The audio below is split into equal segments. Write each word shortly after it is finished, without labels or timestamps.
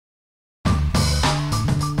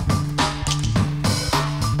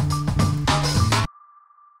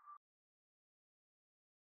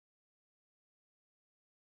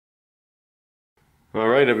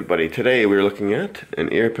Alright everybody, today we're looking at an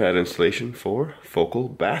earpad installation for Focal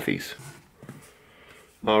Bathys.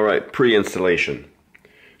 Alright, pre-installation.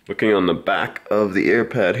 Looking on the back of the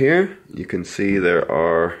earpad here, you can see there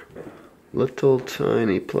are little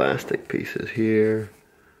tiny plastic pieces here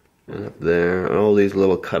and up there, and all these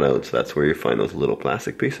little cutouts. That's where you find those little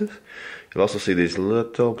plastic pieces. You'll also see these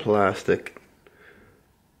little plastic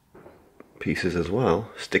pieces as well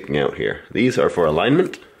sticking out here. These are for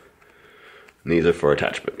alignment. And these are for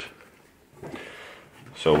attachment.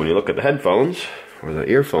 So when you look at the headphones or the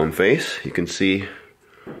earphone face, you can see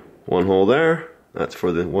one hole there. That's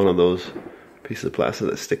for one of those pieces of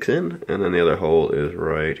plastic that sticks in, and then the other hole is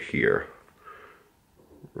right here,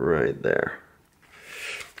 right there.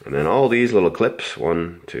 And then all these little clips,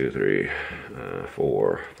 1, 2, 3,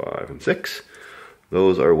 4, 5, and 6.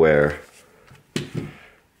 Those are where,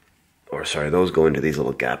 those go into these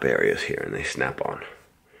little gap areas here, and they snap on.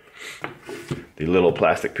 The little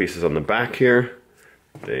plastic pieces on the back here,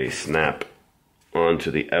 they snap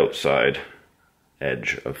onto the outside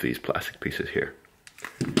edge of these plastic pieces here.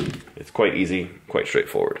 It's quite easy, quite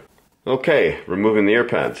straightforward. Okay, removing the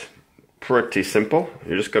earpads. Pretty simple.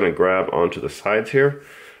 You're just going to grab onto the sides here.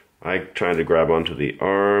 I try to grab onto the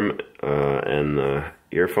arm and the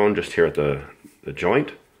earphone just here at the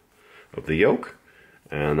joint of the yoke,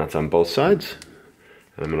 and that's on both sides.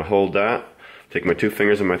 And I'm going to hold that. Take my 2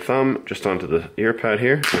 fingers and my thumb just onto the earpad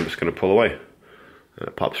here, and I'm just going to pull away. And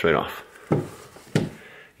it pops right off.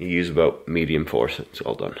 You use about medium force, it's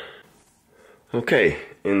all done. Okay,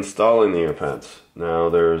 installing the earpads. Now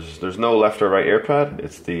there's no left or right earpad,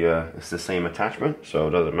 it's the same attachment, so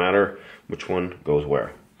it doesn't matter which one goes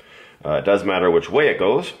where. It does matter which way it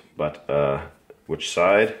goes, but which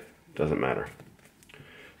side doesn't matter.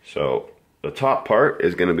 So the top part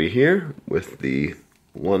is going to be here with the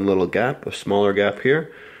one little gap, a smaller gap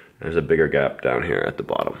here. There's a bigger gap down here at the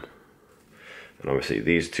bottom. And obviously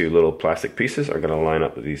these 2 little plastic pieces are going to line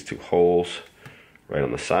up with these 2 holes right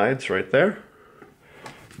on the sides right there.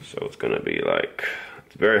 So it's going to be like,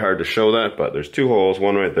 it's very hard to show that, but there's 2 holes,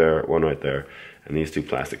 one right there, and these 2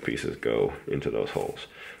 plastic pieces go into those holes.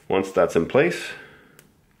 Once that's in place,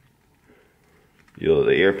 the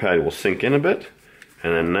earpad will sink in a bit,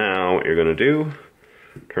 and then now what you're going to do,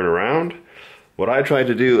 turn around. What I try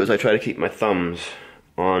to do is I try to keep my thumbs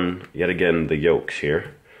on, yet again, the yokes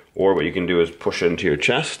here. Or what you can do is push into your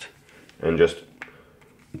chest and just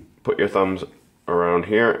put your thumbs around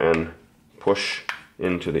here and push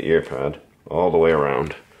into the earpad all the way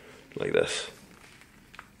around like this.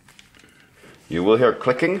 You will hear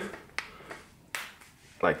clicking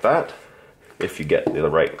like that if you get the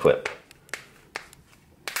right clip.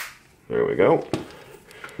 There we go.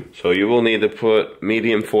 So you will need to put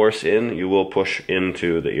medium force in. You will push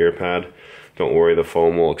into the earpad. Don't worry, the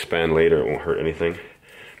foam will expand later. It won't hurt anything.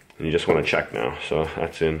 And you just want to check now. So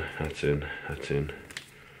that's in, that's in, that's in.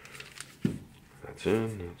 That's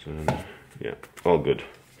in, that's in. Yeah, all good.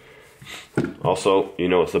 Also, you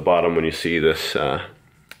know it's the bottom when you see this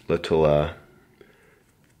little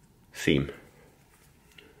seam.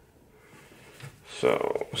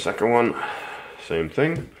 So, second one, same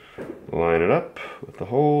thing. Line it up with the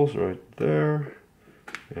holes right there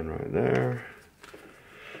and right there.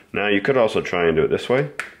 Now you could also try and do it this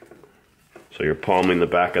way. So you're palming the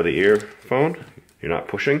back of the earphone. You're not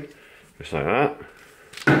pushing, just like that.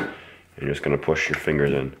 And you're just going to push your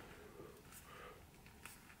fingers in.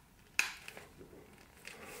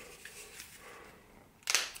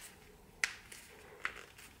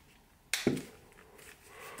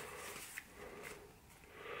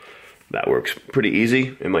 That works pretty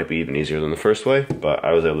easy. It might be even easier than the first way, but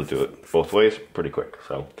I was able to do it both ways pretty quick.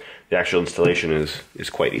 So the actual installation is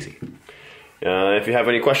quite easy. If you have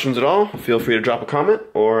any questions at all, feel free to drop a comment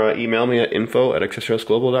or email me at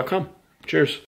info@accessorizedglobal.com. Cheers.